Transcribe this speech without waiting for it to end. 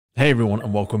Hey everyone,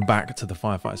 and welcome back to the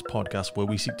Firefighters podcast, where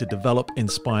we seek to develop,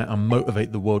 inspire and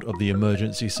motivate the world of the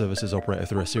emergency services operator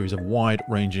through a series of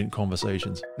wide-ranging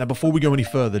conversations. Now, before we go any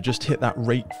further, just hit that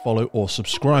rate, follow or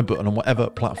subscribe button on whatever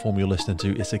platform you're listening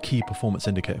to. It's a key performance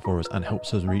indicator for us and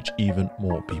helps us reach even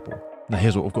more people. Now,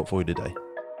 here's what we've got for you today.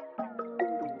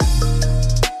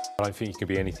 I don't think you can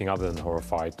be anything other than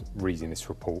horrified reading this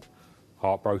report.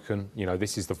 Heartbroken. You know,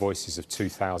 this is the voices of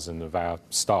 2,000 of our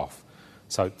staff.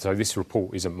 So this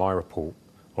report isn't my report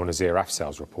or Nazir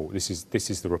Afzal's report. This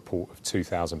is the report of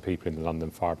 2,000 people in the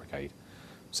London Fire Brigade.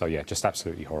 So yeah, just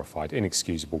absolutely horrified.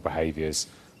 Inexcusable behaviours.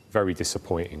 Very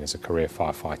disappointing as a career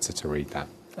firefighter to read that.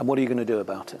 And what are you going to do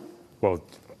about it? Well,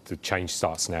 the change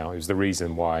starts now. It was the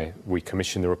reason why we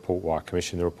commissioned the report,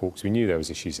 because we knew there was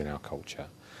issues in our culture.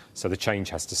 So the change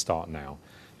has to start now.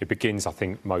 It begins, I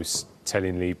think, most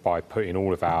tellingly by putting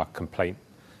all of our complaint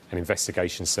and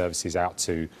investigation services out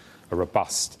to a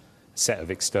robust set of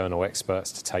external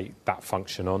experts to take that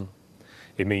function on.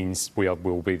 It means we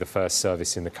will be the first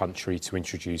service in the country to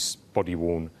introduce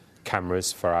body-worn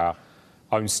cameras for our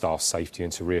own staff's safety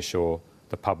and to reassure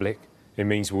the public. It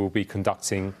means we will be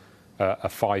conducting a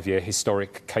 5-year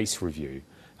historic case review,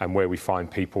 and where we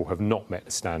find people have not met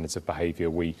the standards of behaviour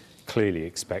we clearly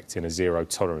expect in a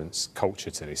zero-tolerance culture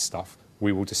to this stuff,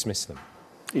 we will dismiss them.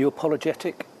 Are you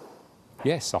apologetic?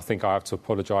 Yes, I think I have to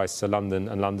apologise to London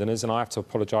and Londoners, and I have to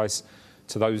apologise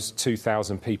to those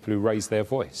 2,000 people who raised their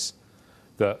voice.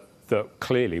 That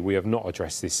clearly we have not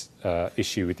addressed this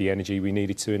issue with the energy we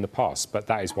needed to in the past, but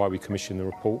that is why we commissioned the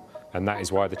report, and that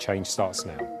is why the change starts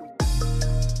now.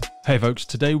 Hey folks,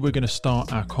 today we're going to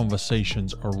start our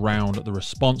conversations around the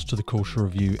response to the culture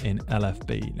review in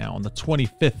LFB. Now, on the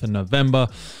 25th of November,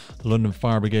 the London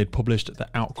Fire Brigade published the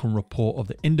outcome report of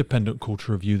the independent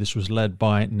culture review. This was led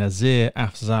by Nazir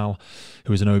Afzal,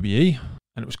 who is an OBE,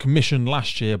 and it was commissioned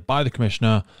last year by the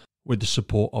Commissioner with the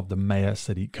support of the Mayor,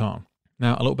 Sadiq Khan.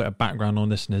 Now, a little bit of background on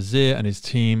this. Nazir and his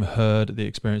team heard the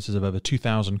experiences of over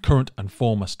 2,000 current and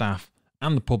former staff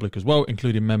and the public as well,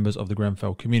 including members of the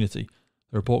Grenfell community.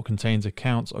 The report contains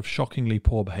accounts of shockingly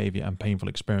poor behaviour and painful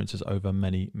experiences over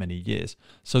many, many years.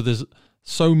 So there's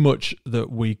so much that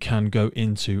we can go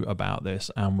into about this,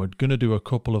 and we're going to do a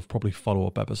couple of probably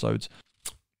follow-up episodes.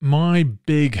 My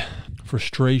big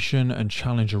frustration and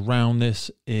challenge around this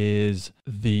is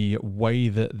the way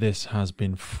that this has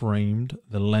been framed,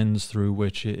 the lens through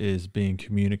which it is being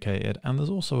communicated, and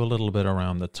there's also a little bit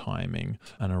around the timing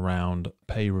and around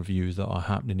pay reviews that are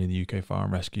happening in the UK Fire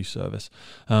and Rescue Service.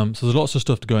 So there's lots of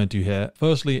stuff to go into here.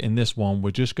 Firstly, in this one, we're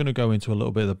just going to go into a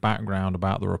little bit of the background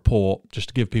about the report, just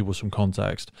to give people some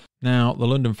context. Now, the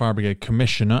London Fire Brigade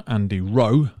Commissioner, Andy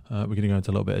Rowe, we're going to go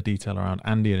into a little bit of detail around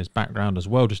Andy and his background as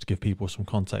well, just to give people some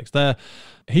context there.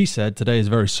 He said, "Today is a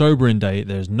very sobering day.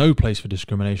 There is no place for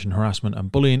discrimination, harassment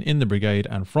and bullying in the brigade,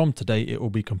 and from today it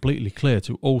will be completely clear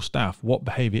to all staff what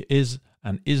behaviour is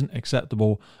and isn't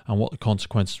acceptable and what the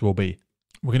consequences will be."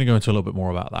 We're going to go into a little bit more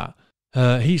about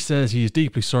that. He says he is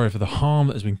deeply sorry for the harm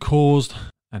that has been caused,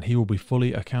 and he will be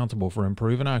fully accountable for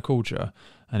improving our culture,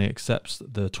 and he accepts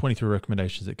the 23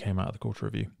 recommendations that came out of the culture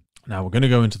review. Now, we're going to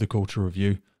go into the culture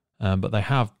review, but they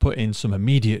have put in some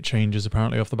immediate changes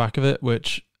apparently off the back of it,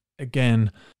 which,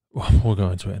 again, we'll go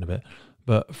into it in a bit.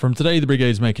 But from today, the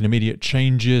brigade is making immediate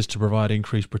changes to provide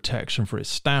increased protection for its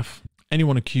staff.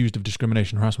 Anyone accused of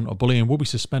discrimination, harassment or bullying will be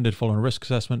suspended following a risk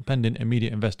assessment, pending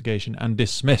immediate investigation, and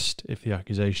dismissed if the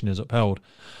accusation is upheld.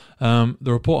 The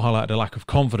report highlighted a lack of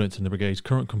confidence in the brigade's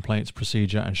current complaints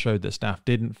procedure and showed that staff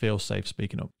didn't feel safe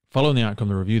speaking up. Following the outcome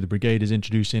of the review, the brigade is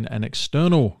introducing an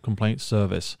external complaints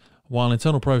service. While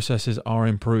internal processes are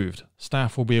improved,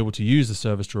 staff will be able to use the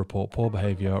service to report poor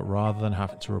behaviour rather than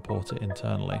having to report it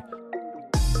internally.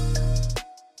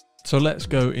 So let's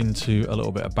go into a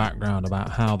little bit of background about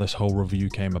how this whole review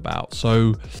came about.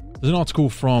 So there's an article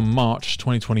from March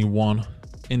 2021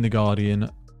 in The Guardian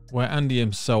where Andy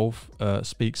himself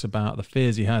speaks about the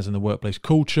fears he has in the workplace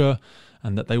culture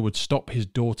and that they would stop his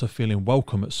daughter feeling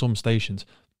welcome at some stations.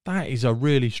 That is a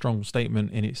really strong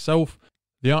statement in itself.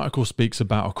 The article speaks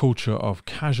about a culture of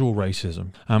casual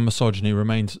racism and misogyny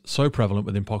remains so prevalent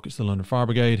within pockets of the London Fire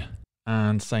Brigade,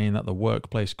 and saying that the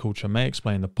workplace culture may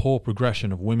explain the poor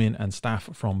progression of women and staff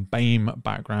from BAME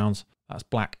backgrounds, that's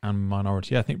black and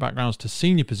minority ethnic backgrounds, to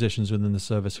senior positions within the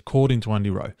service, according to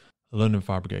Andy Rowe, the London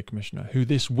Fire Brigade Commissioner, who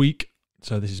this week,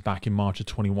 so this is back in March of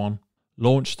 21,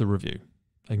 launched the review,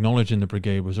 acknowledging the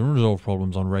brigade was unresolved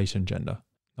problems on race and gender.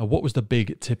 Now, what was the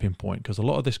big tipping point? Because a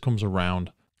lot of this comes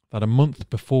around that a month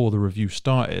before the review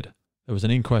started, there was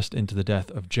an inquest into the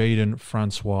death of Jaden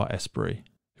Francois-Esprit,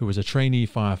 who was a trainee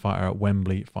firefighter at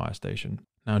Wembley Fire Station.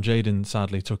 Now, Jaden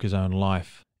sadly took his own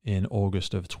life in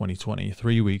August of 2020,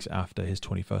 3 weeks after his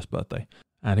 21st birthday.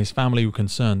 And his family were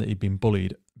concerned that he'd been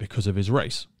bullied because of his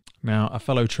race. Now, a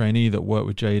fellow trainee that worked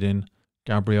with Jaden,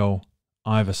 Gabriel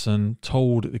Iverson,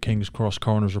 told the King's Cross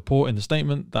Coroner's Report in the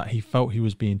statement that he felt he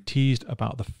was being teased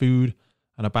about the food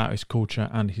and about his culture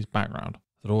and his background.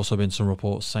 There had also been some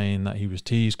reports saying that he was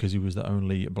teased because he was the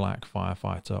only black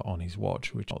firefighter on his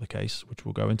watch, which is not the case, which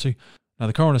we'll go into. Now,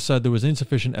 the coroner said there was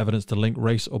insufficient evidence to link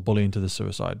race or bullying to the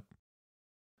suicide.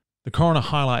 The coroner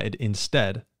highlighted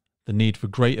instead the need for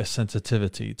greater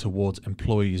sensitivity towards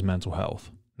employees' mental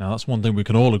health. Now, that's one thing we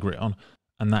can all agree on,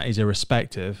 and that is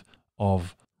irrespective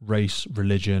of race,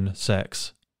 religion,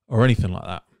 sex, or anything like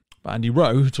that. But Andy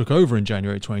Rowe, who took over in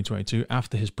January 2022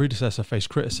 after his predecessor faced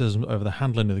criticism over the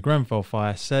handling of the Grenfell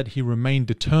fire, said he remained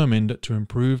determined to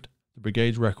improve the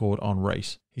brigade's record on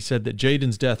race. He said that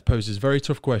Jaden's death poses very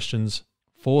tough questions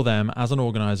for them as an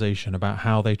organisation about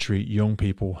how they treat young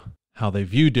people, how they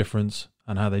view difference,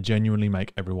 and how they genuinely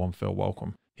make everyone feel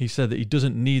welcome. He said that he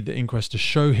doesn't need the inquest to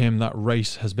show him that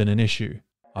race has been an issue.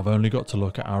 I've only got to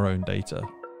look at our own data.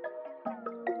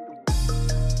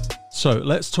 So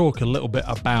let's talk a little bit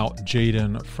about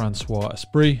Jaden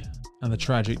Francois-Esprit and the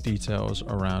tragic details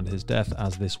around his death,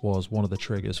 as this was one of the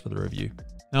triggers for the review.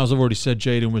 Now, as I've already said,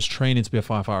 Jaden was training to be a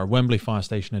firefighter at Wembley Fire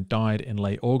Station and died in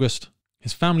late August.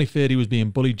 His family feared he was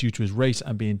being bullied due to his race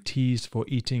and being teased for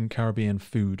eating Caribbean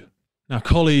food. Now,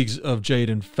 colleagues of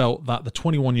Jaden felt that the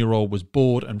 21-year-old was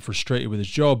bored and frustrated with his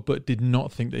job, but did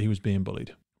not think that he was being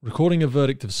bullied. Recording a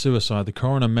verdict of suicide, the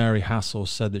coroner Mary Hassel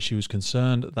said that she was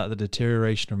concerned that the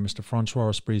deterioration of Mr.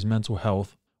 Francois-Esprit's mental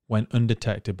health went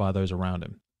undetected by those around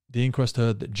him. The inquest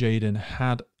heard that Jaden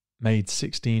had made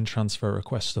 16 transfer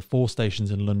requests to 4 stations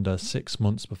in London 6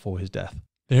 months before his death.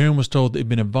 The hearing was told that he'd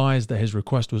been advised that his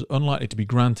request was unlikely to be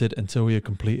granted until he had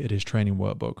completed his training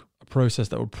workbook, a process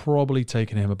that would probably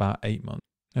taken him about 8 months.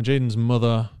 Now, Jaden's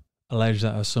mother alleged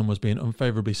that her son was being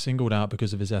unfavourably singled out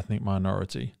because of his ethnic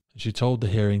minority. She told the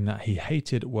hearing that he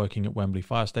hated working at Wembley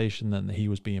Fire Station and that he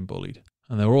was being bullied.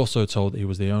 And they were also told that he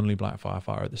was the only black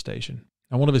firefighter at the station.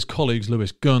 And one of his colleagues,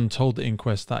 Lewis Gunn, told the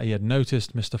inquest that he had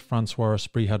noticed Mr.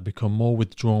 Francois-Esprit had become more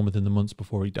withdrawn within the months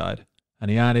before he died. And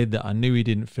he added that I knew he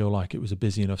didn't feel like it was a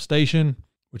busy enough station,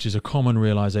 which is a common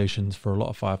realisation for a lot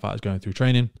of firefighters going through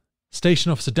training.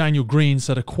 Station Officer Daniel Green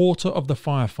said a quarter of the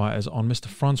firefighters on Mr.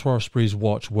 Francois-Esprit's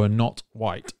watch were not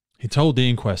white. He told the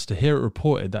inquest to hear it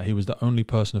reported that he was the only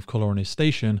person of colour on his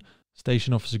station.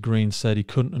 Station Officer Green said he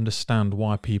couldn't understand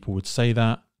why people would say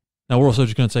that. Now, we're also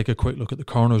just going to take a quick look at the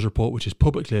coroner's report, which is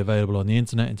publicly available on the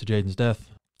internet, into Jaden's death.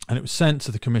 And it was sent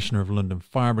to the Commissioner of London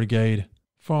Fire Brigade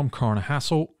from Coroner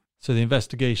Hassel. So the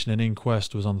investigation and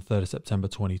inquest was on the 3rd of September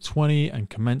 2020 and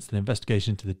commenced an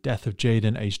investigation into the death of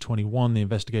Jaden, aged 21. The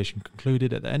investigation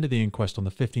concluded at the end of the inquest on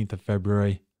the 15th of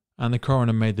February, and the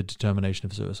coroner made the determination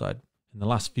of suicide. In the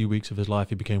last few weeks of his life,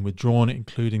 he became withdrawn,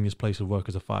 including his place of work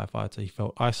as a firefighter. He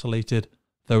felt isolated,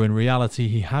 though in reality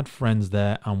he had friends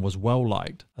there and was well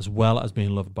liked, as well as being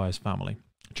loved by his family.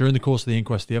 During the course of the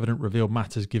inquest, the evidence revealed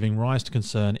matters giving rise to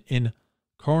concern. In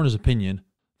coroner's opinion,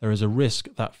 there is a risk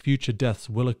that future deaths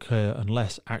will occur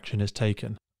unless action is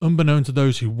taken. Unbeknown to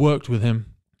those who worked with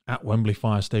him at Wembley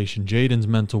Fire Station, Jaden's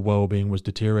mental well-being was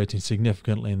deteriorating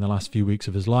significantly in the last few weeks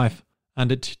of his life,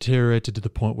 and it deteriorated to the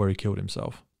point where he killed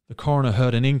himself. The coroner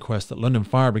heard an inquest that London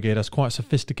Fire Brigade has quite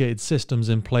sophisticated systems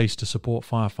in place to support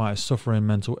firefighters suffering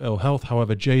mental ill health.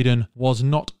 However, Jaden was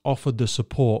not offered the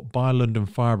support by London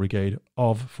Fire Brigade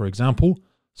of, for example,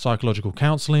 psychological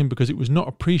counselling, because it was not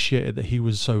appreciated that he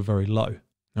was so very low.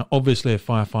 Now, obviously, if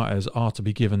firefighters are to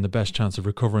be given the best chance of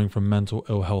recovering from mental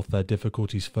ill health, their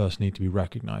difficulties first need to be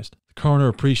recognised. The coroner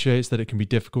appreciates that it can be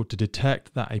difficult to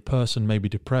detect that a person may be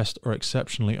depressed or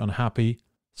exceptionally unhappy.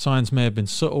 Signs may have been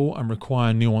subtle and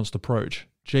require a nuanced approach.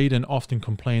 Jaden often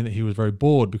complained that he was very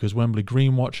bored because Wembley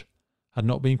Green Watch had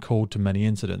not been called to many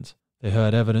incidents. They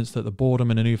heard evidence that the boredom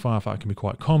in a new firefighter can be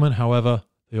quite common. However,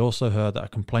 they also heard that a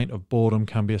complaint of boredom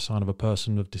can be a sign of a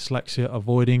person with dyslexia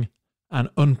avoiding an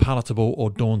unpalatable or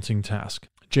daunting task.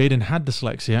 Jaden had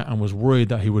dyslexia and was worried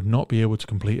that he would not be able to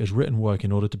complete his written work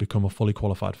in order to become a fully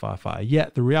qualified firefighter.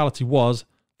 Yet the reality was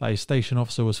that his station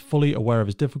officer was fully aware of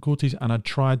his difficulties and had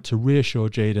tried to reassure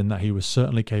Jaden that he was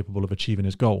certainly capable of achieving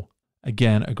his goal.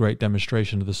 Again, a great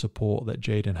demonstration of the support that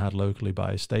Jaden had locally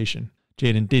by his station.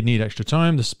 Jaden did need extra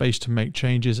time, the space to make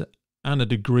changes, and a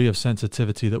degree of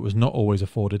sensitivity that was not always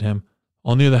afforded him.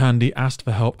 On the other hand, he asked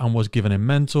for help and was given a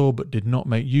mentor, but did not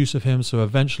make use of him, so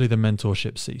eventually the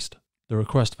mentorship ceased. The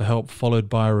request for help followed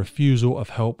by a refusal of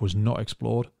help was not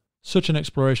explored. Such an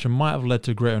exploration might have led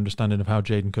to a greater understanding of how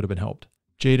Jaden could have been helped.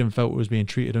 Jaden felt he was being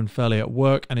treated unfairly at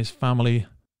work, and his family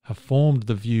have formed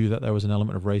the view that there was an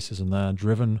element of racism there,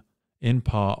 driven in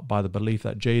part by the belief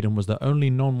that Jaden was the only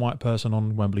non-white person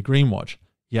on Wembley Green Watch.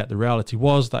 Yet the reality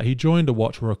was that he joined a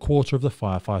watch where a quarter of the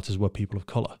firefighters were people of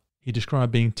colour. He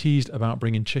described being teased about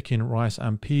bringing chicken, rice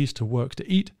and peas to work to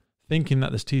eat, thinking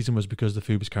that this teasing was because the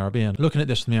food was Caribbean. Looking at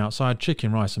this from the outside,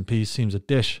 chicken, rice and peas seems a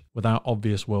dish without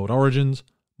obvious world origins.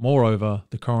 Moreover,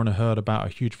 the coroner heard about a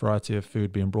huge variety of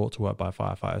food being brought to work by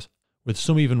firefighters, with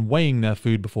some even weighing their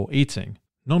food before eating.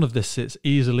 None of this sits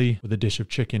easily with a dish of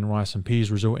chicken, rice and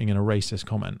peas resulting in a racist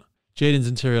comment. Jaden's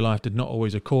interior life did not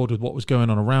always accord with what was going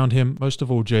on around him. Most of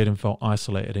all, Jaden felt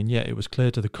isolated, and yet it was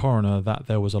clear to the coroner that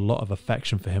there was a lot of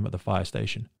affection for him at the fire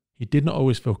station. He did not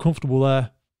always feel comfortable there.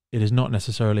 It is not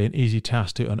necessarily an easy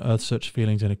task to unearth such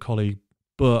feelings in a colleague,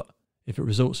 but if it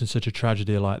results in such a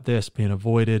tragedy like this being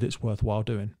avoided, it's worthwhile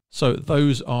doing. So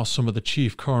those are some of the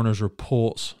chief coroner's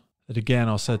reports that again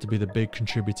are said to be the big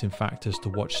contributing factors to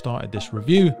what started this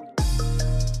review.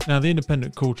 Now, the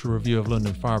Independent Cultural Review of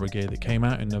London Fire Brigade that came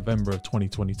out in November of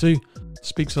 2022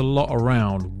 speaks a lot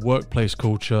around workplace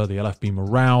culture, the LFB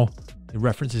morale, it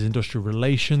references industrial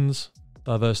relations,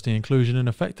 diversity and inclusion, and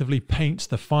effectively paints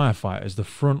the firefighters, the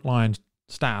frontline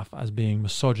staff, as being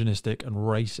misogynistic and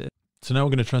racist. So now we're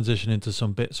going to transition into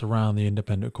some bits around the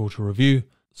Independent Cultural Review,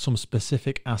 some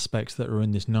specific aspects that are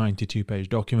in this 92-page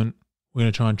document. We're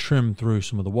going to try and trim through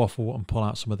some of the waffle and pull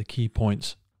out some of the key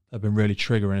points that have been really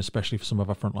triggering, especially for some of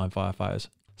our frontline firefighters.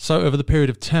 So over the period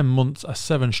of 10 months, a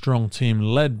 7-strong team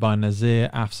led by Nazir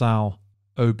Afzal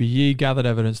OBE gathered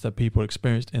evidence that people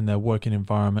experienced in their working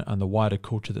environment and the wider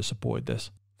culture that supported this.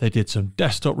 They did some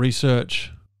desktop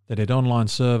research, they did online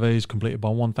surveys completed by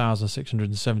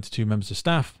 1,672 members of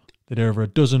staff, they did over a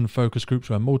dozen focus groups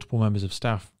where multiple members of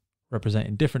staff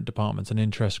representing different departments and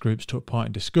interest groups took part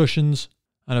in discussions,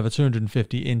 and over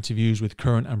 250 interviews with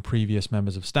current and previous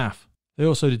members of staff. They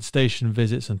also did station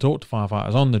visits and talked to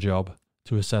firefighters on the job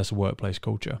to assess workplace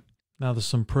culture. Now, there's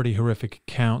some pretty horrific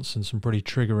accounts and some pretty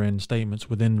triggering statements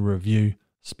within the review,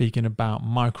 speaking about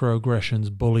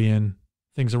microaggressions, bullying,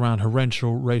 things around horrendous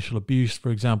racial abuse, for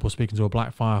example, speaking to a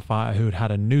black firefighter who had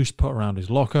had a noose put around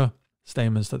his locker,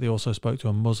 statements that they also spoke to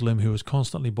a Muslim who was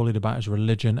constantly bullied about his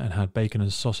religion and had bacon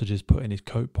and sausages put in his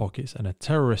coat pockets, and a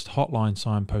terrorist hotline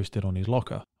sign posted on his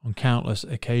locker. On countless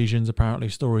occasions, apparently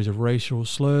stories of racial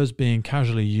slurs being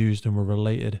casually used and were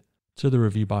related to the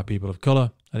review by people of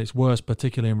colour. At its worst,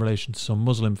 particularly in relation to some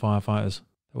Muslim firefighters,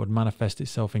 that would manifest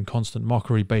itself in constant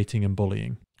mockery, baiting and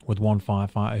bullying, with one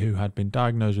firefighter who had been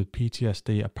diagnosed with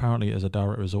PTSD apparently as a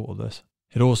direct result of this.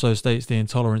 It also states the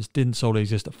intolerance didn't solely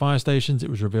exist at fire stations. It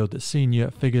was revealed that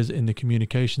senior figures in the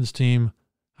communications team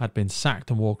had been sacked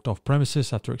and walked off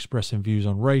premises after expressing views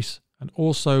on race, and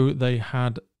also they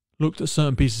had looked at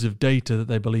certain pieces of data that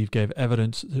they believe gave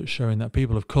evidence showing that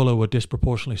people of colour were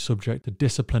disproportionately subject to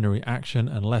disciplinary action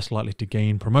and less likely to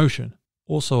gain promotion.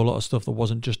 Also, a lot of stuff that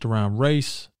wasn't just around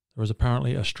race. There was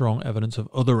apparently a strong evidence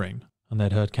of othering, and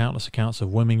they'd heard countless accounts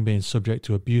of women being subject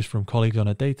to abuse from colleagues on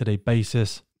a day-to-day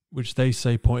basis, which they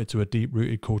say pointed to a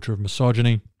deep-rooted culture of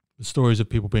misogyny, with stories of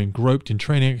people being groped in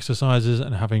training exercises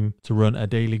and having to run a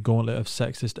daily gauntlet of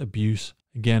sexist abuse.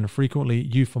 Again, frequently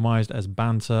euphemized as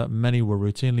banter, many were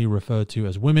routinely referred to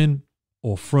as women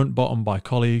or front-bottom by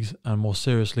colleagues, and more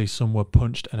seriously, some were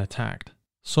punched and attacked.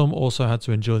 Some also had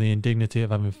to endure the indignity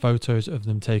of having photos of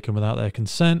them taken without their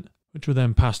consent, which were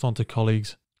then passed on to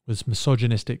colleagues with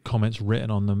misogynistic comments written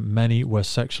on them. Many were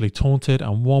sexually taunted,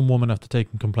 and one woman, after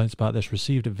taking complaints about this,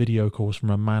 received video calls from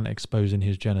a man exposing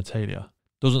his genitalia.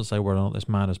 Doesn't say whether or not this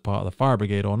man is part of the fire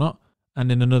brigade or not. And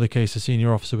in another case, a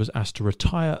senior officer was asked to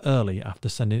retire early after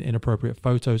sending inappropriate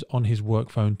photos on his work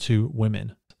phone to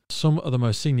women. Some of the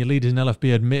most senior leaders in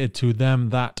LFB admitted to them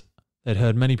that they'd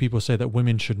heard many people say that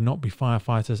women should not be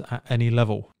firefighters at any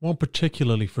level. One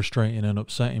particularly frustrating and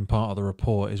upsetting part of the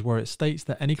report is where it states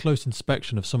that any close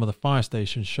inspection of some of the fire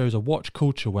stations shows a watch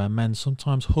culture where men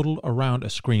sometimes huddle around a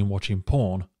screen watching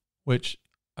porn, which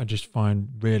I just find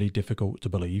really difficult to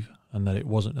believe, and that it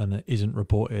wasn't and it isn't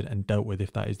reported and dealt with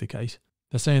if that is the case.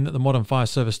 They're saying that the modern fire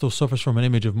service still suffers from an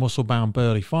image of muscle-bound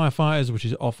burly firefighters, which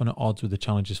is often at odds with the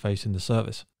challenges facing the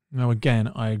service. Now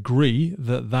again, I agree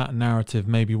that that narrative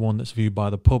may be one that's viewed by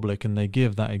the public, and they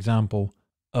give that example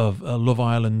of Love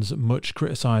Island's much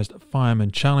criticised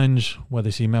Fireman Challenge, where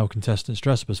they see male contestants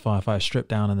dress up as firefighters, strip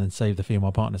down and then save the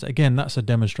female partners. Again, that's a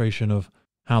demonstration of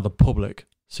how the public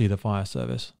see the fire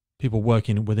service. People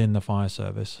working within the fire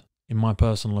service, in my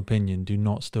personal opinion, do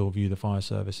not still view the fire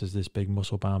service as this big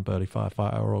muscle-bound burly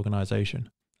firefighter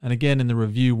organisation. And again, in the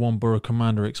review, one borough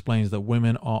commander explains that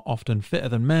women are often fitter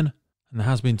than men, and there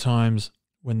has been times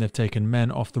when they've taken men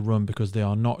off the run because they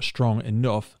are not strong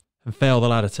enough, and fail the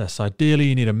ladder tests. Ideally,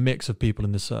 you need a mix of people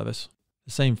in the service.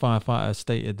 The same firefighter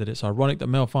stated that it's ironic that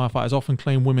male firefighters often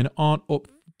claim women aren't up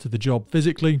to the job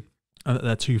physically and that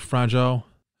they're too fragile.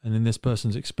 And in this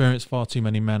person's experience, far too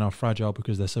many men are fragile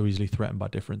because they're so easily threatened by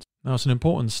difference. Now, it's an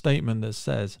important statement that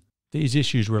says these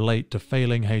issues relate to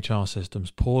failing HR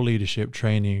systems, poor leadership,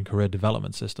 training and career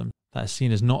development systems that are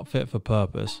seen as not fit for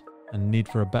purpose and need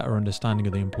for a better understanding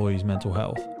of the employee's mental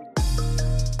health.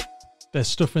 There's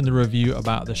stuff in the review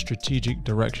about the strategic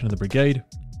direction of the brigade,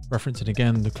 referencing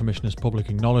again the Commissioner's public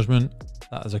acknowledgement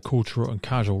that as a cultural and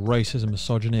casual racism and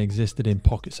misogyny existed in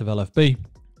pockets of LFB,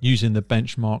 using the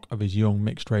benchmark of his young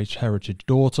mixed-race heritage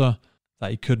daughter, that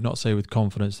he could not say with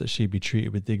confidence that she'd be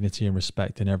treated with dignity and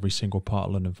respect in every single part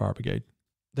of London Fire Brigade.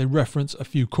 They reference a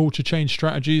few culture change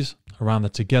strategies around the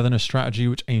togetherness strategy,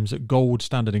 which aims at gold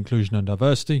standard inclusion and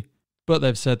diversity, but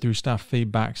they've said through staff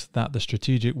feedbacks that the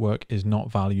strategic work is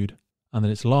not valued and that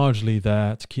it's largely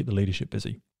there to keep the leadership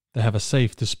busy. They have a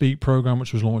Safe to Speak program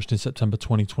which was launched in September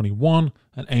 2021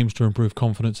 and aims to improve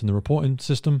confidence in the reporting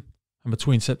system. And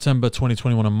between September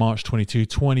 2021 and March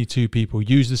 22 people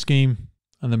used the scheme,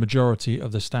 and the majority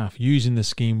of the staff using the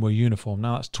scheme were uniform.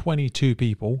 Now that's 22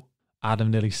 people out of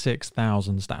nearly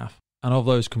 6,000 staff. And of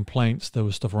those complaints, there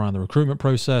was stuff around the recruitment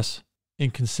process,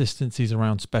 inconsistencies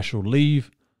around special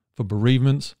leave for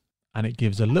bereavements, and it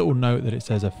gives a little note that it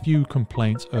says a few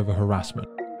complaints over harassment.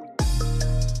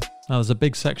 Now there's a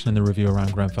big section in the review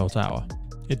around Grenfell Tower.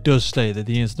 It does state that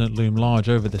the incident loomed large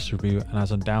over this review and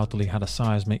has undoubtedly had a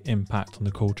seismic impact on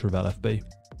the culture of LFB.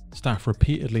 Staff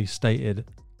repeatedly stated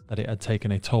that it had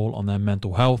taken a toll on their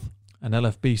mental health, and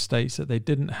LFB states that they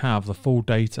didn't have the full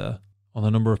data on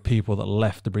the number of people that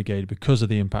left the brigade because of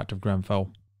the impact of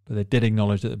Grenfell, but they did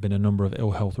acknowledge that there had been a number of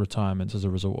ill health retirements as a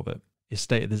result of it. It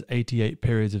stated there's 88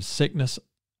 periods of sickness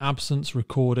absence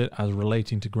recorded as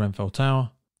relating to Grenfell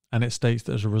Tower, and it states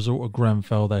that as a result of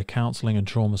Grenfell, their counselling and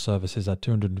trauma services had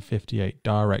 258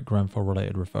 direct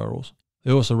Grenfell-related referrals.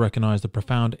 They also recognised the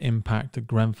profound impact that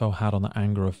Grenfell had on the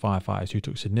anger of firefighters who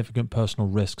took significant personal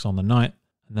risks on the night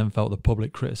and then felt the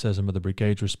public criticism of the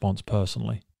brigade's response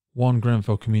personally. One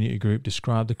Grenfell community group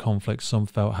described the conflict some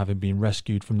felt having been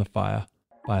rescued from the fire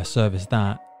by a service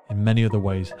that, in many other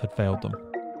ways, had failed them.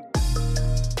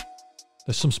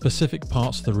 There's some specific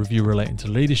parts of the review relating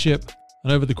to leadership,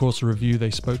 and over the course of the review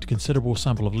they spoke to a considerable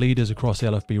sample of leaders across the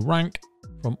LFB rank,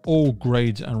 from all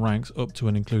grades and ranks up to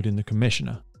and including the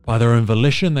Commissioner. By their own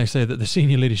volition, they say that the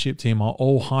senior leadership team are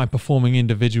all high-performing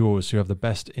individuals who have the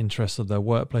best interests of their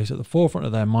workplace at the forefront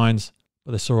of their minds,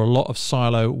 but they saw a lot of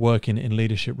silo working in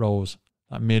leadership roles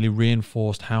that merely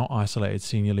reinforced how isolated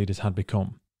senior leaders had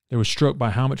become. They were struck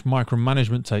by how much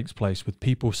micromanagement takes place, with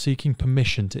people seeking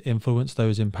permission to influence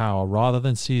those in power rather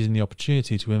than seizing the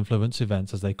opportunity to influence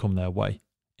events as they come their way.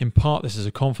 In part, this is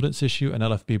a confidence issue, and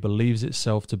LFB believes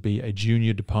itself to be a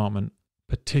junior department,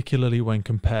 particularly when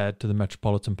compared to the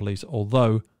Metropolitan Police,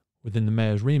 although within the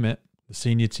Mayor's remit, the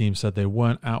senior team said they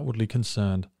weren't outwardly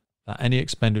concerned that any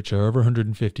expenditure over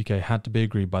 150k had to be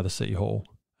agreed by the City Hall.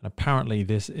 And apparently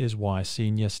this is why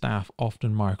senior staff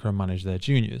often micromanage their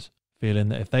juniors, feeling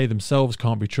that if they themselves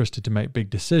can't be trusted to make big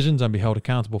decisions and be held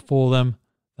accountable for them,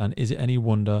 then is it any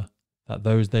wonder that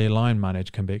those they line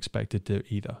manage can be expected to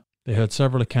either. They heard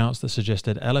several accounts that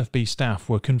suggested LFB staff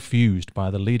were confused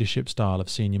by the leadership style of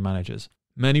senior managers.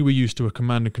 Many were used to a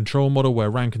command and control model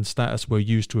where rank and status were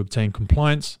used to obtain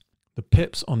compliance. The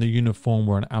pips on the uniform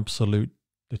were an absolute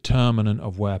determinant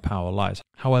of where power lies.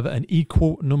 However, an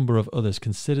equal number of others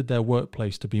considered their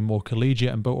workplace to be more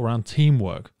collegiate and built around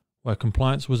teamwork, where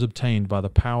compliance was obtained by the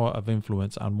power of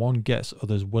influence and one gets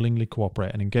others willingly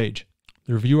cooperate and engage.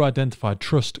 The review identified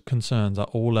trust concerns at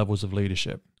all levels of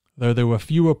leadership. Though there were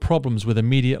fewer problems with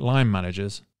immediate line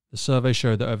managers, the survey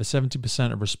showed that over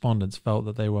 70% of respondents felt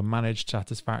that they were managed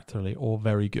satisfactorily or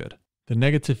very good. The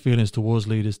negative feelings towards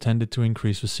leaders tended to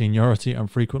increase with seniority and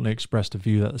frequently expressed a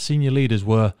view that the senior leaders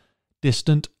were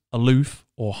distant, aloof,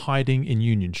 or hiding in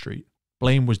Union Street.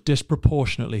 Blame was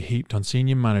disproportionately heaped on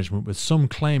senior management, with some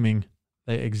claiming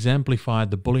they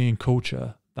exemplified the bullying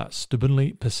culture that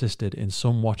stubbornly persisted in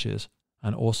some watches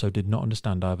and also did not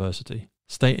understand diversity,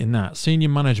 stating that senior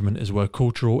management is where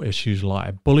cultural issues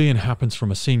lie. Bullying happens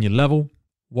from a senior level.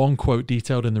 One quote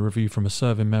detailed in the review from a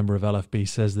serving member of LFB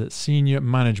says that senior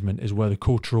management is where the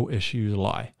cultural issues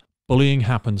lie. Bullying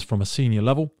happens from a senior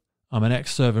level. I'm an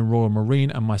ex-serving Royal Marine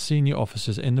and my senior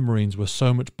officers in the Marines were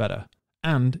so much better.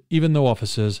 And even though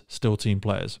officers, still team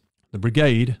players. The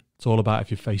brigade, it's all about if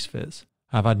your face fits.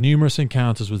 I've had numerous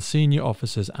encounters with senior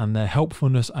officers and their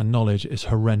helpfulness and knowledge is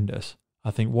horrendous. I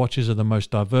think watches are the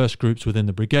most diverse groups within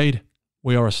the brigade.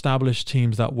 We are established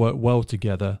teams that work well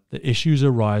together. The issues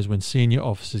arise when senior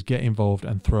officers get involved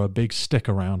and throw a big stick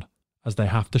around, as they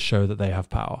have to show that they have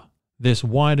power. This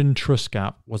widened trust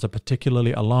gap was a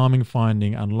particularly alarming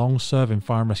finding, and long-serving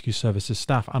Fire and Rescue Services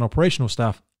staff and operational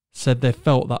staff said they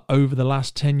felt that over the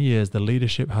last 10 years the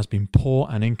leadership has been poor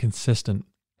and inconsistent,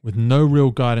 with no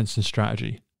real guidance and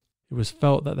strategy. It was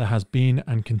felt that there has been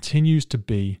and continues to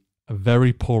be a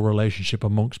very poor relationship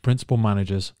amongst principal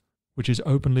managers, which is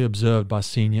openly observed by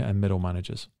senior and middle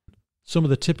managers. Some of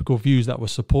the typical views that were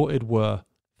supported were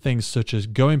things such as,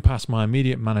 going past my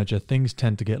immediate manager, things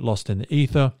tend to get lost in the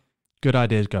ether, good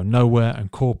ideas go nowhere,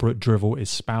 and corporate drivel is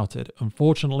spouted.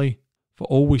 Unfortunately, for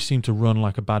all, we seem to run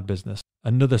like a bad business.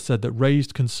 Another said that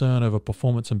raised concern over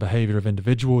performance and behaviour of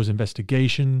individuals,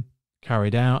 investigation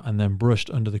carried out and then brushed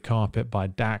under the carpet by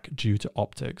DAC due to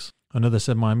optics. Another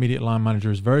said, my immediate line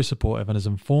manager is very supportive and has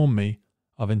informed me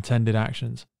of intended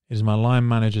actions. It is my line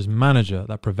manager's manager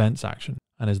that prevents action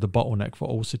and is the bottleneck for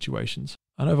all situations.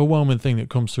 An overwhelming thing that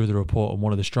comes through the report, and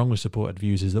one of the strongly supported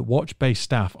views, is that watch-based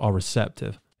staff are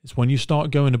receptive. It's when you start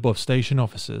going above station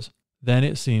officers, then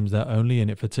it seems they're only in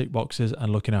it for tick boxes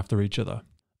and looking after each other.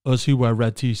 Us who wear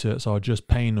red t-shirts are just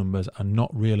pay numbers and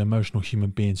not real emotional human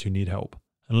beings who need help.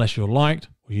 Unless you're liked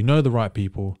or you know the right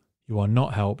people, you are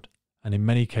not helped, and in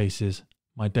many cases,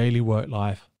 my daily work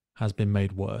life has been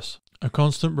made worse. A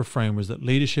constant refrain was that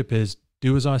leadership is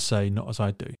do as I say, not as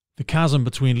I do. The chasm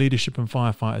between leadership and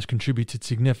firefighters contributed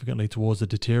significantly towards the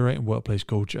deteriorating workplace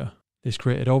culture. This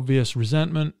created obvious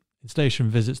resentment. In station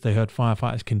visits, they heard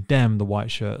firefighters condemn the white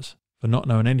shirts for not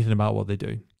knowing anything about what they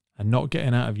do and not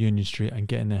getting out of Union Street and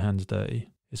getting their hands dirty.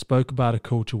 It spoke about a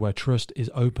culture where trust is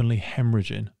openly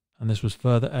hemorrhaging, and this was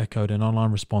further echoed in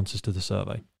online responses to the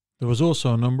survey. There was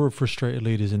also a number of frustrated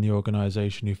leaders in the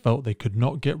organisation who felt they could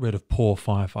not get rid of poor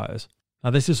firefighters.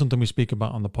 Now, this is something we speak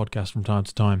about on the podcast from time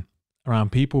to time,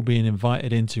 around people being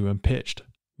invited into and pitched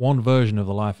one version of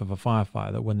the life of a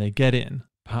firefighter that when they get in,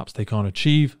 perhaps they can't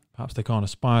achieve, perhaps they can't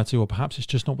aspire to, or perhaps it's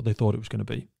just not what they thought it was going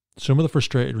to be. Some of the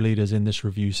frustrated leaders in this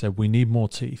review said, we need more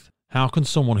teeth. How can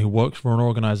someone who works for an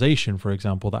organisation, for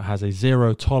example, that has a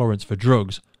zero tolerance for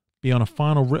drugs, be on a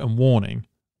final written warning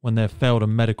when they've failed a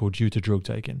medical due to drug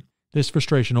taking? This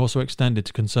frustration also extended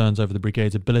to concerns over the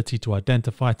brigade's ability to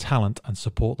identify talent and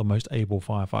support the most able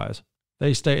firefighters.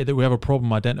 They stated that we have a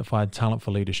problem identifying talent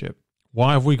for leadership.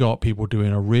 Why have we got people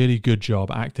doing a really good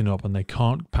job acting up and they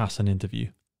can't pass an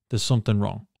interview? There's something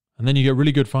wrong. And then you get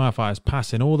really good firefighters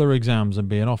passing all their exams and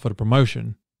being offered a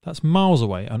promotion that's miles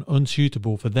away and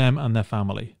unsuitable for them and their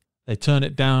family. They turn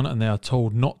it down and they are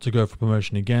told not to go for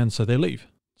promotion again, so they leave.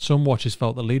 Some watchers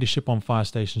felt that leadership on fire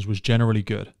stations was generally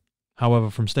good. However,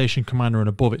 from station commander and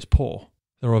above, it's poor.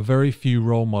 There are very few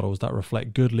role models that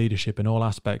reflect good leadership in all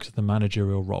aspects of the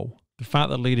managerial role. The fact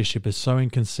that leadership is so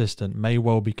inconsistent may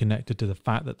well be connected to the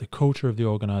fact that the culture of the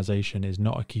organisation is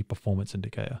not a key performance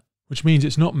indicator, which means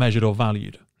it's not measured or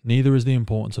valued. Neither is the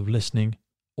importance of listening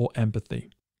or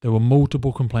empathy. There were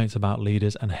multiple complaints about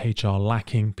leaders and HR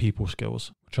lacking people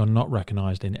skills, which are not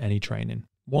recognised in any training.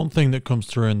 One thing that comes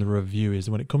through in the review is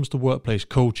when it comes to workplace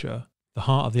culture, the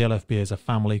heart of the LFB is a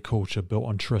family culture built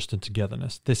on trust and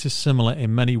togetherness. This is similar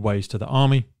in many ways to the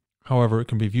army. However, it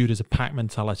can be viewed as a pack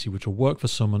mentality which will work for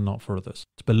some and not for others.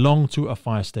 To belong to a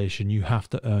fire station, you have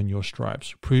to earn your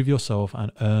stripes, prove yourself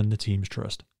and earn the team's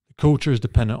trust. The culture is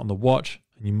dependent on the watch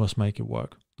and you must make it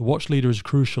work. The watch leader is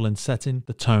crucial in setting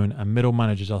the tone, and middle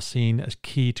managers are seen as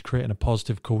key to creating a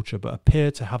positive culture but appear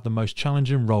to have the most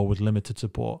challenging role with limited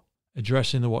support.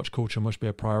 Addressing the watch culture must be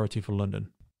a priority for London.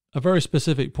 A very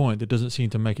specific point that doesn't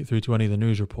seem to make it through to any of the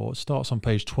news reports starts on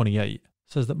page 28.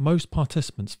 Says that most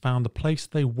participants found the place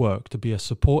they work to be a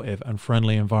supportive and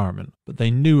friendly environment, but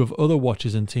they knew of other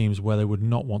watches and teams where they would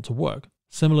not want to work.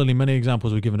 Similarly, many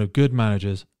examples were given of good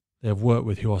managers they have worked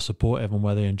with who are supportive and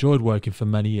where they enjoyed working for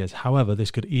many years. However,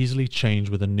 this could easily change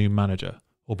with a new manager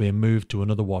or being moved to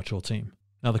another watch or team.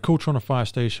 Now, the culture on a fire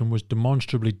station was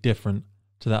demonstrably different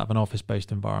to that of an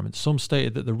office-based environment. Some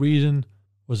stated that the reason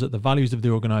was that the values of the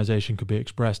organisation could be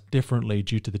expressed differently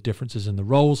due to the differences in the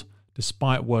roles,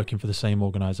 despite working for the same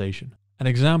organisation. An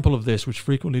example of this, which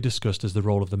frequently discussed, is the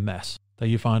role of the mess that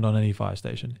you find on any fire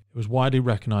station. It was widely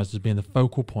recognised as being the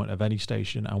focal point of any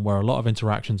station and where a lot of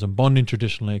interactions and bonding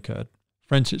traditionally occurred.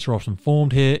 Friendships are often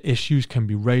formed here, issues can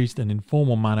be raised in an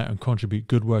informal manner and contribute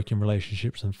good working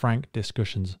relationships, and frank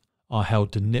discussions are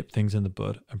held to nip things in the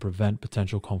bud and prevent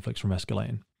potential conflicts from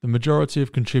escalating. The majority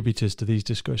of contributors to these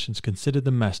discussions considered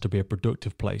the mess to be a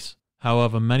productive place.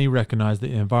 However, many recognise that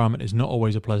the environment is not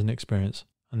always a pleasant experience,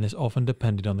 and this often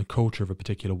depended on the culture of a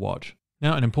particular watch.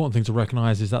 Now, an important thing to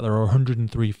recognise is that there are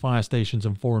 103 fire stations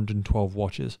and 412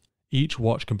 watches. Each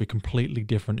watch can be completely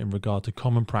different in regard to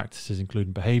common practices,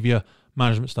 including behaviour,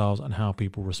 management styles, and how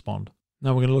people respond.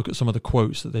 Now we're going to look at some of the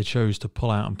quotes that they chose to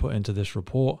pull out and put into this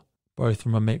report, both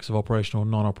from a mix of operational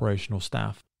and non-operational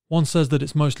staff. One says that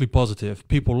it's mostly positive.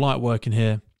 People like working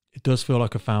here. It does feel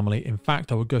like a family. In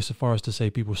fact, I would go so far as to say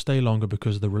people stay longer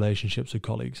because of the relationships with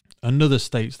colleagues. Another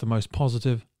states the most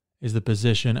positive is the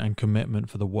position and commitment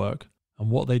for the work and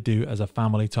what they do as a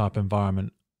family type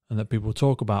environment, and that people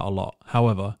talk about a lot.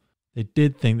 However, they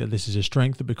did think that this is a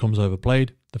strength that becomes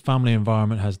overplayed. The family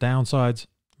environment has downsides.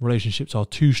 Relationships are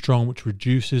too strong, which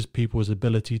reduces people's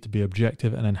ability to be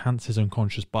objective and enhances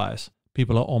unconscious bias.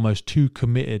 People are almost too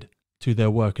committed to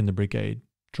their work in the brigade,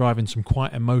 driving some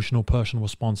quite emotional personal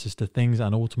responses to things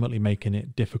and ultimately making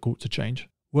it difficult to change.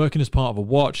 Working as part of a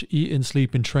watch, eating,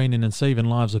 sleeping, training and saving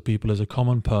lives of people is a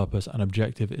common purpose and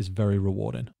objective is very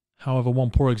rewarding. However, one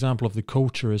poor example of the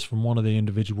culture is from one of the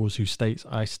individuals who states,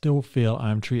 "I still feel I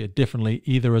am treated differently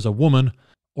either as a woman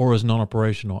or as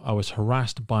non-operational. I was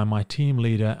harassed by my team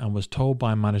leader and was told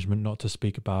by management not to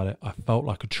speak about it. I felt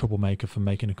like a troublemaker for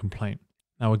making a complaint."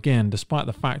 Now again, despite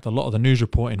the fact a lot of the news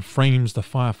reporting frames the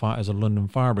firefighters of London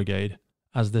Fire Brigade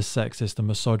as this sexist and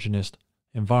misogynist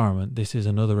environment, this is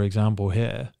another example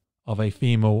here of a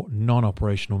female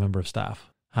non-operational member of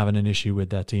staff having an issue with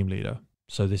their team leader.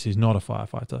 So this is not a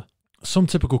firefighter. Some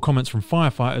typical comments from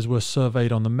firefighters were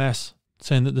surveyed on the mess,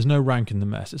 saying that there's no rank in the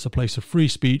mess. It's a place of free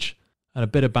speech and a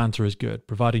bit of banter is good,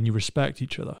 providing you respect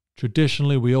each other.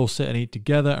 Traditionally, we all sit and eat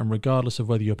together, and regardless of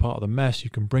whether you're part of the mess, you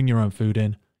can bring your own food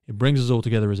in. It brings us all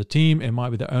together as a team. It might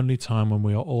be the only time when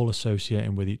we are all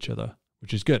associating with each other,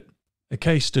 which is good. A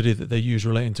case study that they use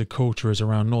relating to culture is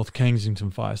around North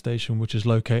Kensington Fire Station, which is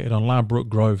located on Ladbroke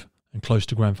Grove and close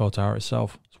to Grenfell Tower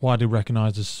itself. It's widely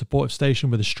recognised as a supportive station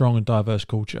with a strong and diverse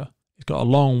culture. It's got a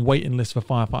long waiting list for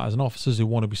firefighters and officers who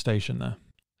want to be stationed there.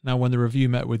 Now, when the review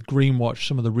met with Green Watch,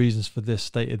 some of the reasons for this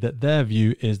stated that their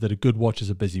view is that a good watch is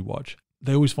a busy watch.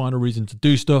 They always find a reason to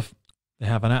do stuff. They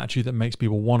have an attitude that makes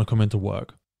people want to come into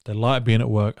work. They like being at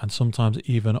work, and sometimes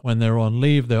even when they're on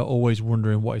leave, they're always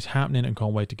wondering what is happening and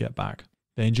can't wait to get back.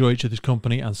 They enjoy each other's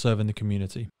company and serve in the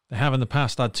community. They have in the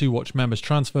past had 2 watch members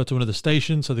transfer to another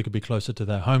station so they could be closer to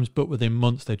their homes, but within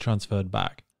months they transferred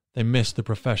back. They miss the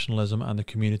professionalism and the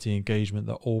community engagement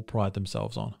that all pride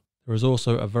themselves on. There is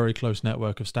also a very close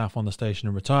network of staff on the station,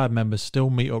 and retired members still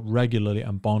meet up regularly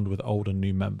and bond with old and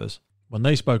new members. When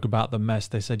they spoke about the mess,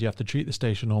 they said you have to treat the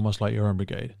station almost like your own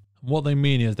brigade. And what they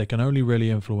mean is they can only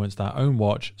really influence their own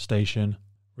watch station,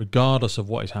 regardless of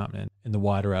what is happening in the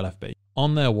wider LFB.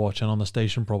 On their watch and on the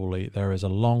station probably, there is a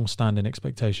long-standing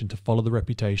expectation to follow the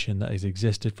reputation that has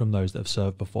existed from those that have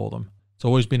served before them. It's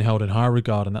always been held in high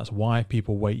regard, and that's why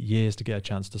people wait years to get a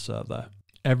chance to serve there.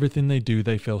 Everything they do,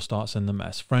 they feel starts in the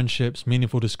mess. Friendships,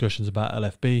 meaningful discussions about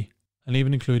LFB, and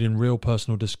even including real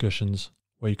personal discussions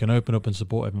where you can open up in a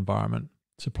supportive environment.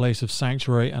 It's a place of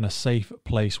sanctuary and a safe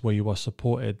place where you are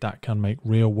supported that can make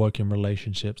real working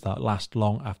relationships that last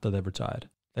long after they've retired.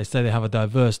 They say they have a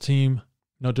diverse team,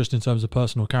 not just in terms of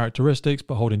personal characteristics,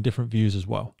 but holding different views as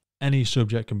well. Any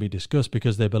subject can be discussed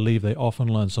because they believe they often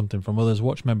learn something from others.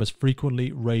 Watch members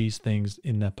frequently raise things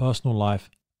in their personal life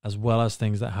as well as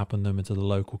things that happen them into the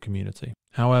local community.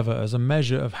 However, as a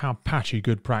measure of how patchy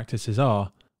good practices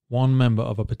are, one member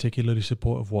of a particularly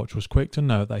supportive watch was quick to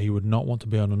note that he would not want to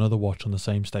be on another watch on the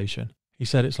same station. He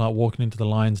said it's like walking into the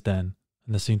lion's den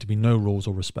and there seemed to be no rules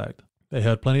or respect. They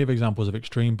heard plenty of examples of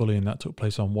extreme bullying that took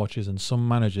place on watches, and some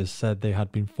managers said they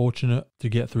had been fortunate to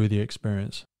get through the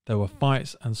experience. There were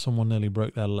fights and someone nearly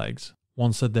broke their legs.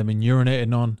 One said they'd been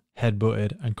urinated on,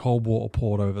 headbutted, and cold water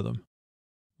poured over them.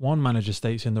 One manager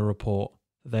states in the report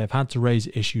that they have had to raise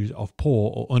issues of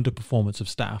poor or underperformance of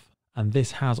staff, and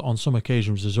this has on some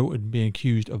occasions resulted in being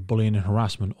accused of bullying and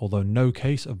harassment, although no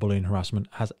case of bullying and harassment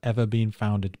has ever been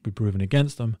founded to be proven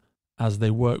against them, as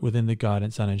they work within the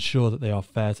guidance and ensure that they are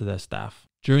fair to their staff.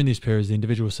 During these periods, the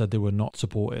individuals said they were not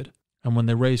supported, and when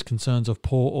they raised concerns of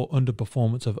poor or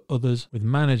underperformance of others with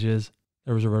managers,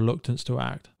 there is a reluctance to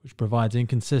act, which provides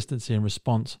inconsistency in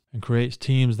response and creates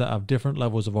teams that have different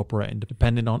levels of operating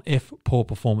depending on if poor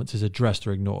performance is addressed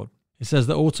or ignored. It says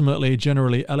that ultimately,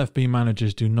 generally, LFB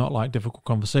managers do not like difficult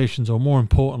conversations, or more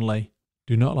importantly,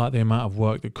 do not like the amount of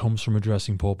work that comes from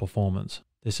addressing poor performance.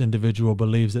 This individual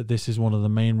believes that this is one of the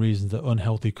main reasons that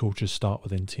unhealthy cultures start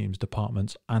within teams,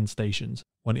 departments, and stations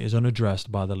when it is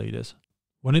unaddressed by the leaders.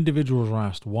 When individuals are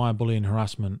asked why bullying and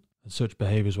harassment and such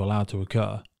behaviours were allowed to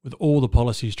occur. With all the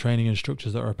policies, training and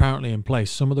structures that are apparently in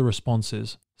place, some of the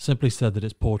responses simply said that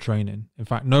it's poor training. In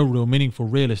fact, no real meaningful,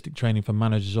 realistic training for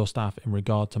managers or staff in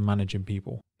regard to managing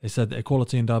people. They said that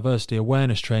equality and diversity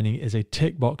awareness training is a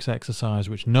tick box exercise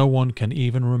which no one can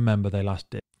even remember they last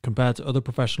did. Compared to other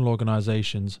professional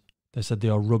organisations, they said they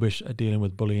are rubbish at dealing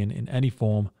with bullying in any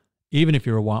form, even if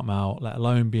you're a white male, let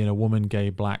alone being a woman, gay,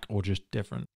 black, or just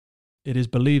different. It is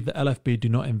believed that LFB do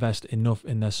not invest enough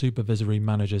in their supervisory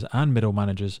managers and middle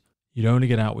managers. You'd only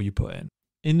get out what you put in.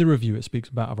 In the review, it speaks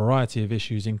about a variety of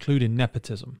issues, including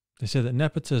nepotism. They say that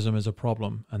nepotism is a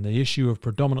problem, and the issue of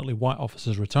predominantly white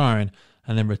officers retiring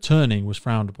and then returning was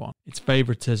frowned upon. It's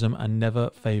favouritism and never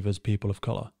favours people of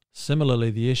colour. Similarly,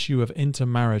 the issue of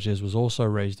intermarriages was also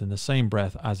raised in the same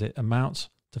breath, as it amounts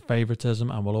to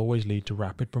favouritism and will always lead to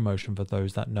rapid promotion for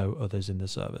those that know others in the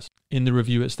service. In the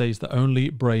review, it states that only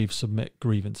brave submit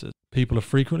grievances. People have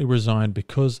frequently resigned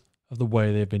because of the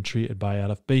way they have been treated by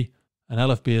LFB, and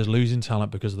LFB is losing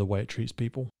talent because of the way it treats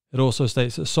people. It also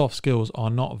states that soft skills are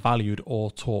not valued or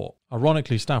taught.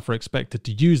 Ironically, staff are expected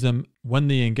to use them when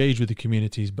they engage with the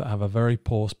communities but have a very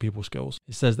poor people skills.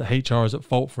 It says that HR is at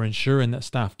fault for ensuring that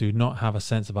staff do not have a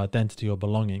sense of identity or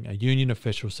belonging. A union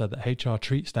official said that HR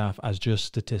treats staff as just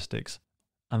statistics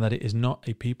and that it is not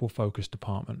a people-focused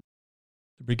department.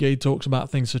 The brigade talks about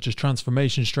things such as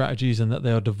transformation strategies and that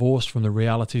they are divorced from the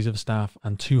realities of staff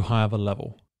and too high of a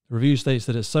level. The review states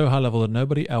that it's so high level that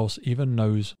nobody else even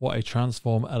knows what a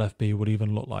transformed LFB would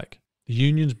even look like. The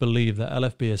unions believe that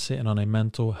LFB is sitting on a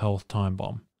mental health time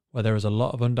bomb, where there is a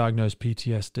lot of undiagnosed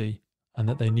PTSD, and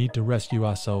that they need to rescue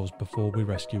ourselves before we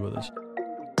rescue others.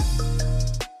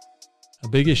 A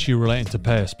big issue relating to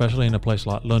pay, especially in a place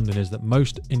like London, is that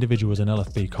most individuals in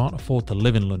LFB can't afford to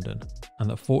live in London, and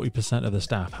that 40% of the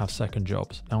staff have second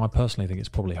jobs. Now, I personally think it's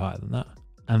probably higher than that,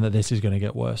 and that this is going to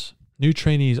get worse. New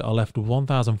trainees are left with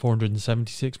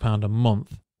 £1,476 a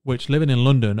month, which living in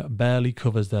London barely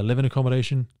covers their living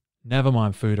accommodation, never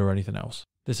mind food or anything else.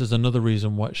 This is another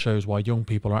reason why it shows why young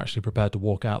people are actually prepared to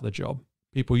walk out the job.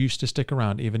 People used to stick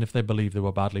around even if they believed they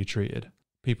were badly treated.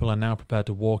 People are now prepared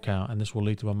to walk out, and this will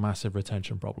lead to a massive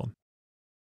retention problem.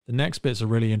 The next bit's a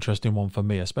really interesting one for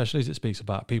me, especially as it speaks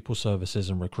about people services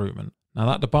and recruitment. Now,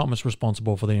 that department's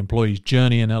responsible for the employee's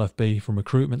journey in LFB from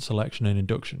recruitment, selection and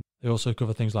induction. They also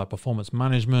cover things like performance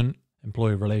management,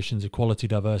 employee relations, equality,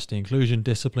 diversity, inclusion,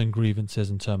 discipline, grievances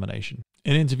and termination.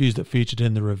 In interviews that featured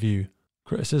in the review,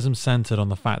 criticism centred on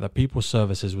the fact that people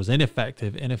services was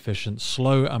ineffective, inefficient,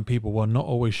 slow and people were not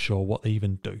always sure what they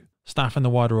even do. Staff in the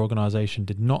wider organisation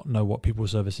did not know what people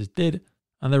services did,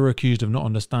 and they were accused of not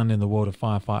understanding the world of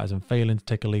firefighters and failing to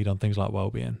take a lead on things like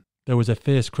wellbeing. There was a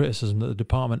fierce criticism that the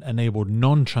department enabled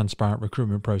non-transparent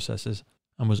recruitment processes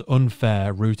and was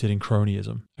unfair, rooted in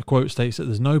cronyism. A quote states that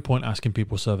there's no point asking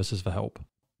people services for help,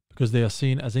 because they are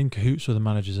seen as in cahoots with the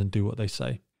managers and do what they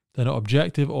say. They're not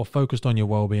objective or focused on your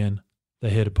well-being,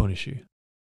 they're here to punish you.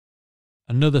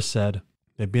 Another said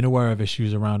they've been aware of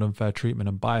issues around unfair treatment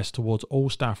and bias towards all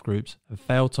staff groups and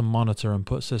failed to monitor and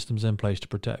put systems in place to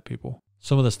protect people.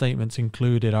 Some of the statements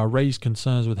included, I raised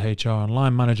concerns with HR and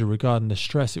line manager regarding the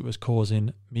stress it was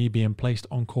causing me being placed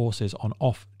on courses on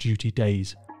off-duty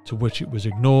days, to which it was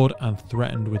ignored and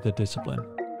threatened with the discipline.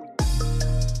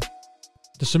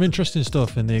 There's some interesting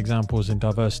stuff in the examples in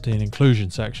diversity and inclusion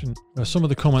section, where some of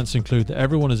the comments include that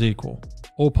everyone is equal,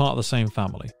 all part of the same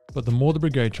family, but the more the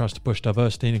brigade tries to push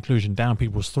diversity and inclusion down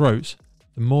people's throats,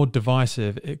 the more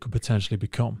divisive it could potentially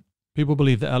become. People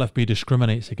believe that LFB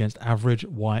discriminates against average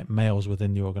white males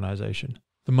within the organisation.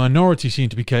 The minority seem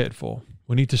to be catered for.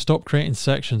 We need to stop creating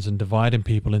sections and dividing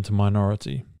people into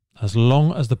minority. As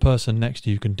long as the person next to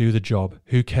you can do the job,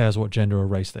 who cares what gender or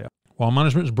race they are? While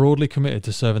management is broadly committed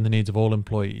to serving the needs of all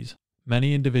employees,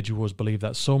 many individuals believe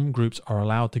that some groups are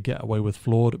allowed to get away with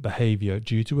flawed behaviour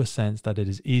due to a sense that it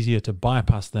is easier to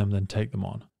bypass them than take them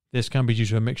on. This can be due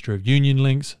to a mixture of union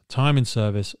links, time in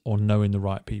service, or knowing the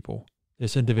right people.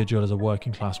 This individual is a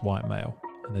working class white male,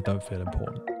 and they don't feel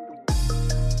important.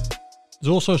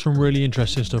 There's also some really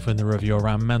interesting stuff in the review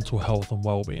around mental health and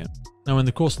well-being. Now, in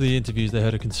the course of the interviews, they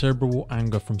heard a considerable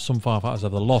anger from some firefighters over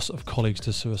the loss of colleagues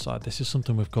to suicide. This is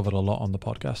something we've covered a lot on the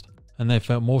podcast, and they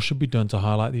felt more should be done to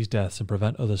highlight these deaths and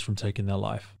prevent others from taking their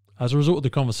life. As a result of the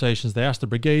conversations, they asked the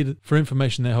brigade for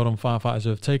information they held on firefighters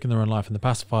who have taken their own life in the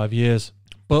past 5 years,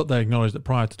 but they acknowledged that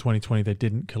prior to 2020 they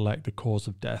didn't collect the cause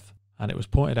of death, and it was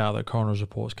pointed out that coroner's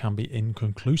reports can be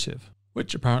inconclusive,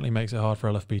 which apparently makes it hard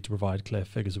for LFB to provide clear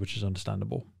figures, which is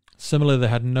understandable. Similarly, they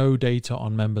had no data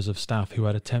on members of staff who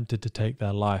had attempted to take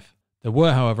their life. They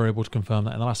were, however, able to confirm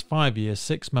that in the last 5 years,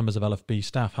 6 members of LFB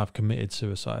staff have committed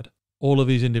suicide. All of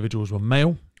these individuals were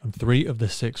male, and 3 of the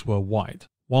 6 were white.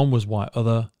 1 was white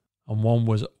other, and 1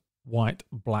 was white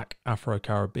black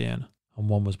Afro-Caribbean, and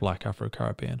 1 was black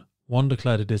Afro-Caribbean. 1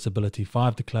 declared a disability,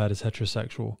 5 declared as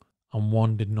heterosexual, and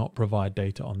 1 did not provide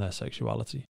data on their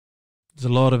sexuality. There's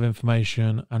a lot of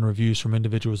information and reviews from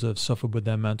individuals that have suffered with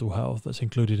their mental health that's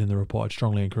included in the report. I'd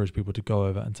strongly encourage people to go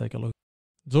over and take a look.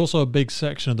 There's also a big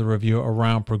section of the review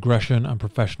around progression and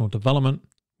professional development,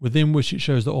 within which it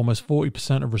shows that almost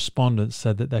 40% of respondents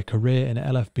said that their career in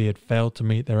LFB had failed to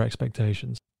meet their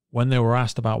expectations. When they were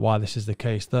asked about why this is the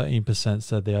case, 13%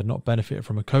 said they had not benefited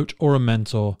from a coach or a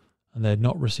mentor, and they had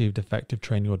not received effective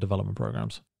training or development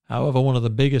programs. However, one of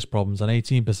the biggest problems, and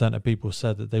 18% of people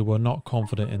said that they were not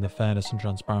confident in the fairness and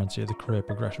transparency of the career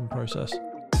progression process.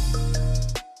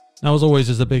 Now, as always,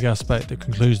 there's a big aspect that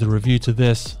concludes the review to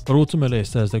this, but ultimately it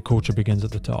says that culture begins at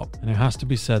the top. And it has to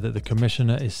be said that the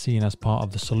Commissioner is seen as part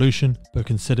of the solution, but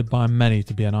considered by many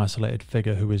to be an isolated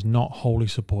figure who is not wholly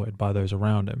supported by those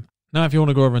around him. Now, if you want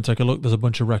to go over and take a look, there's a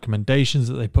bunch of recommendations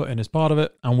that they put in as part of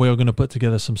it, and we are going to put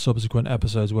together some subsequent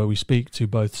episodes where we speak to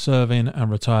both serving and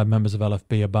retired members of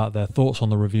LFB about their thoughts on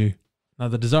the review. Now,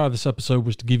 the desire of this episode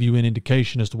was to give you an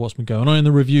indication as to what's been going on in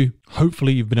the review.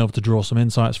 Hopefully, you've been able to draw some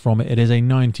insights from it. It is a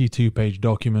 92-page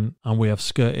document, and we have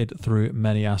skirted through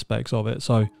many aspects of it.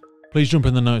 So please jump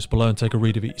in the notes below and take a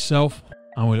read of it yourself,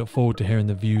 and we look forward to hearing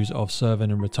the views of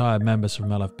serving and retired members from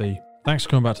LFB. Thanks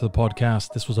for coming back to the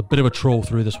podcast. This was a bit of a troll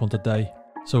through this one today.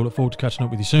 So we look forward to catching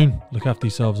up with you soon. Look after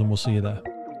yourselves and we'll see you there.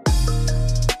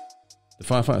 The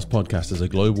Firefighters podcast is a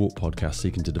global podcast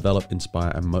seeking to develop,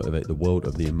 inspire and motivate the world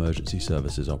of the emergency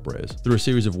services operators. Through a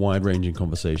series of wide-ranging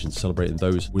conversations celebrating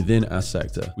those within our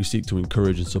sector, we seek to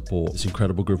encourage and support this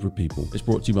incredible group of people. It's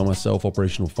brought to you by myself,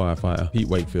 operational firefighter Pete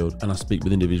Wakefield, and I speak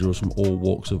with individuals from all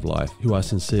walks of life who I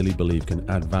sincerely believe can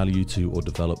add value to or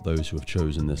develop those who have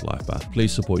chosen this life path.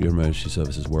 Please support your emergency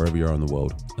services wherever you are in the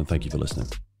world, and thank you for listening.